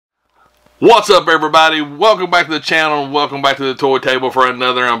What's up, everybody? Welcome back to the channel. Welcome back to the toy table for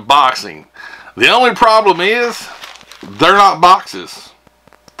another unboxing. The only problem is they're not boxes,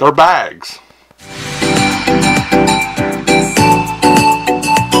 they're bags.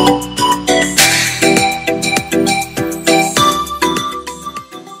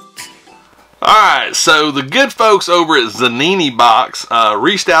 Alright, so the good folks over at Zanini Box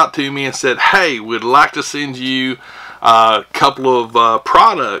reached out to me and said, hey, we'd like to send you a couple of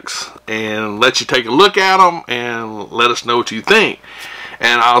products and let you take a look at them and let us know what you think.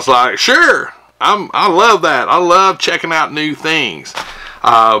 And I was like, sure, I love that. I love checking out new things.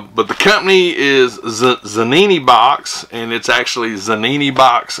 But the company is Zanini Box, and it's actually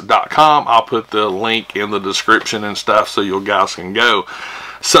zaninibox.com. I'll put the link in the description and stuff so you guys can go.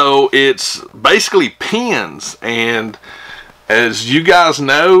 So it's basically pins, and as you guys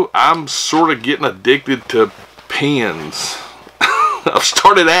know, I'm sort of getting addicted to pins. I've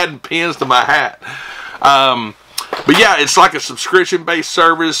started adding pins to my hat. But yeah, it's like a subscription-based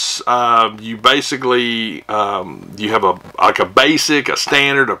service. You basically you have a basic, a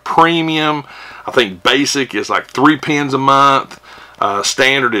standard, a premium. I think basic is like 3 pins a month.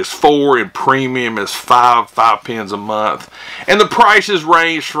 Standard is 4, and premium is 5 pins a month. And the prices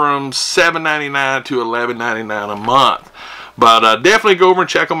range from $7.99 to $11.99 a month. But definitely go over and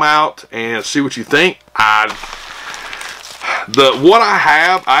check them out and see what you think. What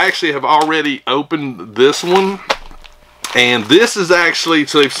I actually have already opened this one. And this is actually,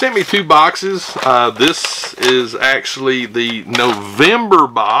 so they've sent me 2 boxes. This is actually the November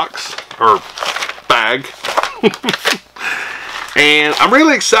box, or bag. And I'm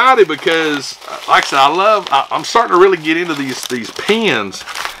really excited because, like I said, I'm starting to really get into these pins.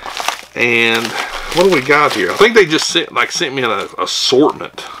 And what do we got here? I think they just sent me an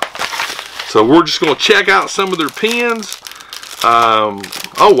assortment. So we're just going to check out some of their pins.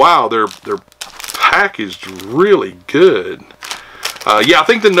 Oh wow, they're packaged really good. Yeah, I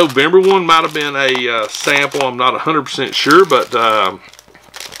think the November one might have been a sample. I'm not 100% sure, but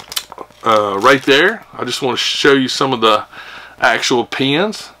right there, I just want to show you some of the actual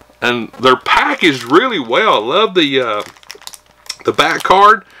pins, and they're packaged really well. I love the back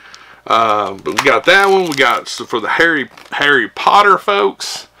card. But we got that one. We got, so for the Harry Potter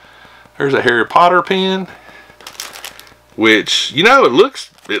folks, there's a Harry Potter pin, which, you know, it looks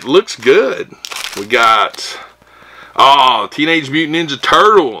good. We got Teenage Mutant Ninja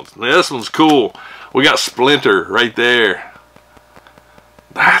Turtles. This one's cool. We got Splinter right there.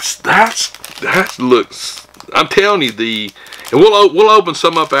 That looks, I'm telling you, and we'll open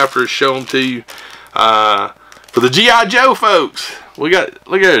some up after it's shown to you. For the G.I. Joe folks, look at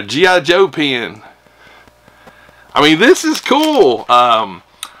a G.I. Joe pin. I mean, this is cool. I've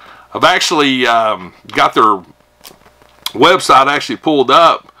actually got their website actually pulled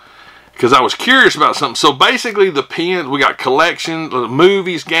up because I was curious about something. So basically, the pins, we got collections,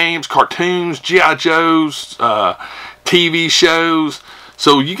 movies, games, cartoons, G.I. Joes, TV shows.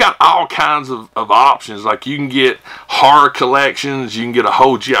 So you got all kinds of options. Like, you can get horror collections, you can get a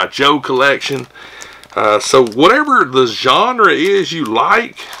whole G.I. Joe collection. So whatever the genre is you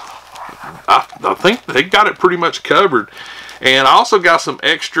like, I think they got it pretty much covered. And I also got some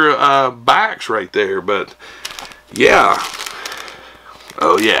extra backs right there. But yeah,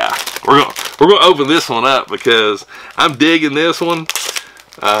 oh yeah, we're gonna open this one up because I'm digging this one.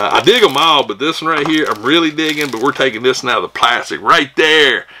 I dig them all, but this one right here, I'm really digging. But we're taking this one out of the plastic right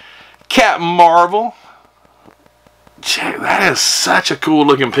there. Captain Marvel. Check, that is such a cool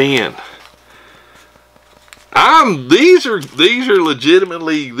looking pen. These are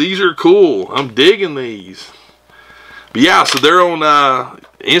legitimately, these are cool. I'm digging these. But yeah, so they're on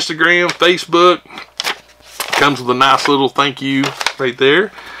Instagram, Facebook. Comes with a nice little thank you right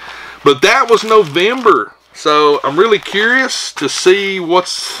there. But that was November. So I'm really curious to see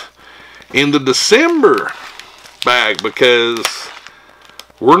what's in the December bag, because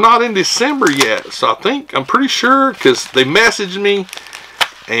we're not in December yet. So I'm pretty sure, because they messaged me,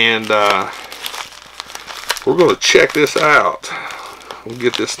 and we're going to check this out. We'll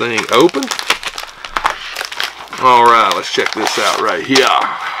get this thing open. Alright, let's check this out right here.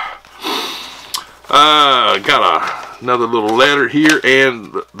 Got another little letter here,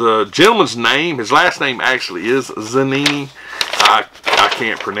 and the gentleman's name, his last name actually is Zanini. I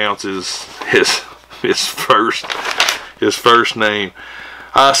can't pronounce his first name.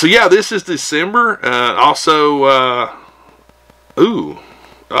 So yeah, this is December. Also,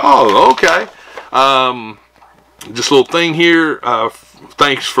 okay. Just a little thing here.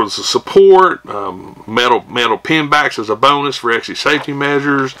 Thanks for the support. Metal pin backs as a bonus for extra safety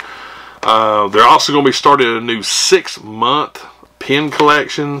measures. They're also going to be starting a new 6-month pin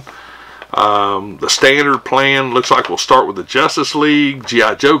collection. The standard plan looks like we'll start with the Justice League.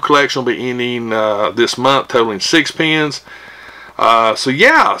 G.I. Joe collection will be ending this month, totaling 6 pins. So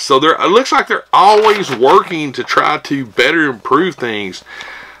yeah, so it looks like they're always working to try to better improve things.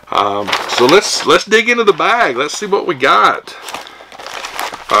 So let's dig into the bag. Let's see what we got.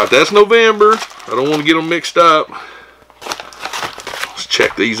 That's November. I don't want to get them mixed up. Let's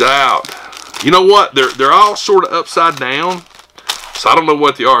check these out. You know what? They're all sort of upside down. So I don't know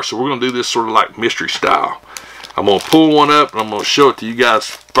what they are. So we're going to do this sort of like mystery style. I'm going to pull one up and I'm going to show it to you guys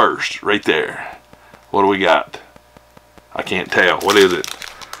first. Right there. What do we got? I can't tell. What is it?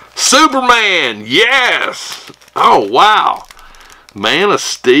 Superman! Yes! Oh, wow. Man of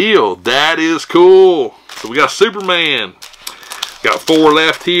Steel. That is cool. So we got Superman. Got 4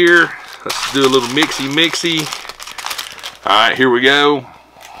 left here. Let's do a little mixy. Alright, here we go.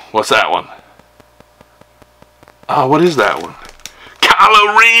 What's that one? Oh, what is that one?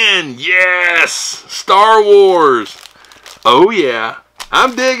 Kylo Ren! Yes! Star Wars! Oh, yeah.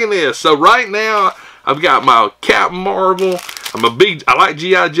 I'm digging this. So right now, I've got my Captain Marvel. I like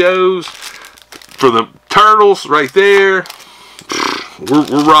G.I. Joes. For the Turtles, right there.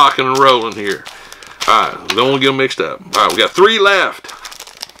 We're rocking and rolling here. Alright, don't want to get them mixed up. Alright, we got 3 left.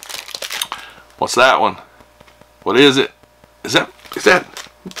 What's that one? What is it? Is that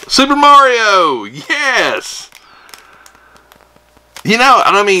Super Mario? Yes! You know,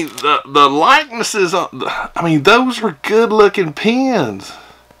 I mean, the likenesses, I mean, those are good looking pins.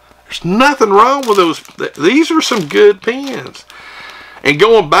 There's nothing wrong with those. These are some good pins. And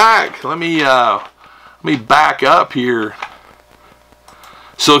going back, let me back up here.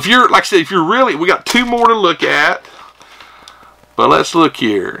 So if you're, like I said, if you're really, we got 2 more to look at. But let's look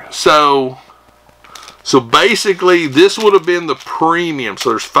here. So basically, this would have been the premium.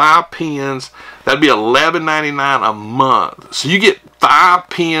 So there's 5 pins. That'd be $11.99 a month. So you get 5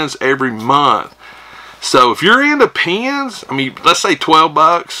 pins every month. So if you're into pins, I mean, let's say 12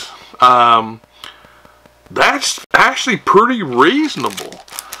 bucks. That's actually pretty reasonable.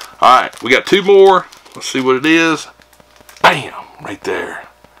 All right, we got 2 more. Let's see what it is. Bam, right there.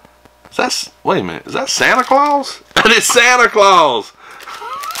 Wait a minute, is that Santa Claus? That is Santa Claus.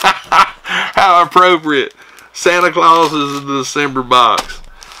 How appropriate. Santa Claus is in the December box.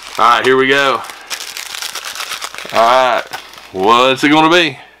 Alright, here we go. Alright, what's it going to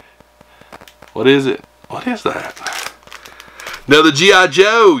be? What is it? What is that? Another G.I.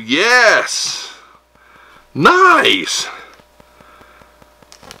 Joe. Yes. Nice.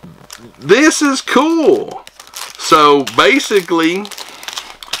 This is cool. So basically,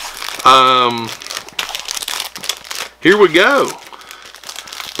 here we go.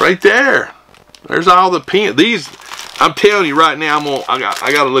 Right there. There's all the pins. These, I'm telling you right now, I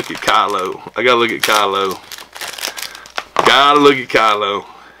gotta look at Kylo. I gotta look at Kylo. Gotta look at Kylo.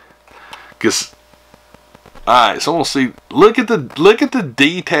 Cause, alright, so we'll see. Look at the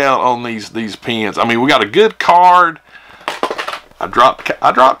detail on these pins. I mean, we got a good card. I dropped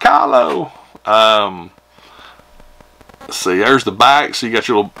Kylo. Let's see, there's the back. So you got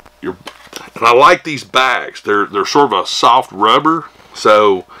your and I like these bags. They're sort of a soft rubber,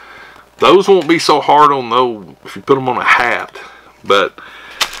 so those won't be so hard on those if you put them on a hat. But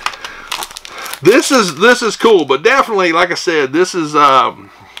this is cool. But definitely, like I said, this is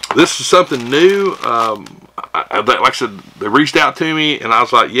something new. Like I said, they reached out to me, and I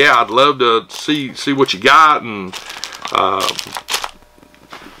was like, yeah, I'd love to see what you got, and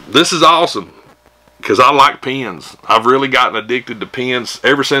this is awesome. Because I like pins. I've really gotten addicted to pins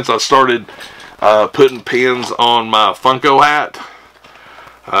ever since I started putting pins on my Funko hat.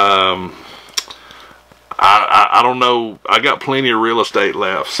 I don't know. I got plenty of real estate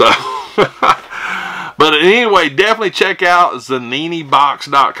left. So, but anyway, definitely check out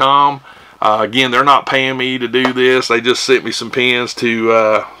zaninibox.com. Again, they're not paying me to do this. They just sent me some pins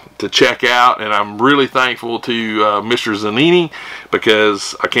to check out, and I'm really thankful to Mr. Zanini,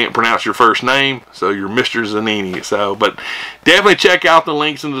 because I can't pronounce your first name, so you're Mr. Zanini. So, but definitely check out the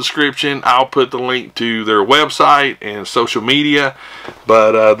links in the description. I'll put the link to their website and social media.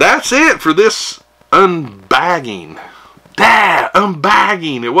 But that's it for this unbagging.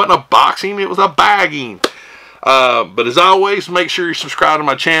 Unbagging. It wasn't a boxing, it was a bagging. But as always, make sure you subscribe to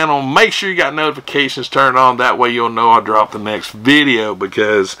my channel. Make sure you got notifications turned on. That way you'll know I drop the next video.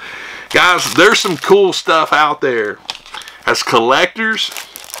 Because, guys, there's some cool stuff out there. As collectors,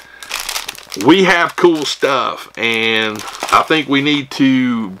 we have cool stuff. And I think we need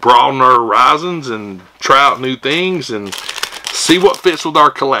to broaden our horizons and try out new things and see what fits with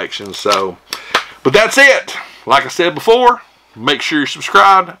our collection. So, but that's it. Like I said before, make sure you're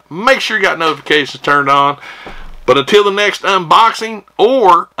subscribed. Make sure you got notifications turned on. But until the next unboxing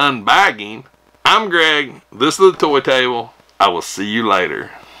or unbagging, I'm Greg. This is the Toy Table. I will see you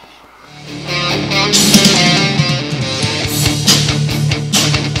later.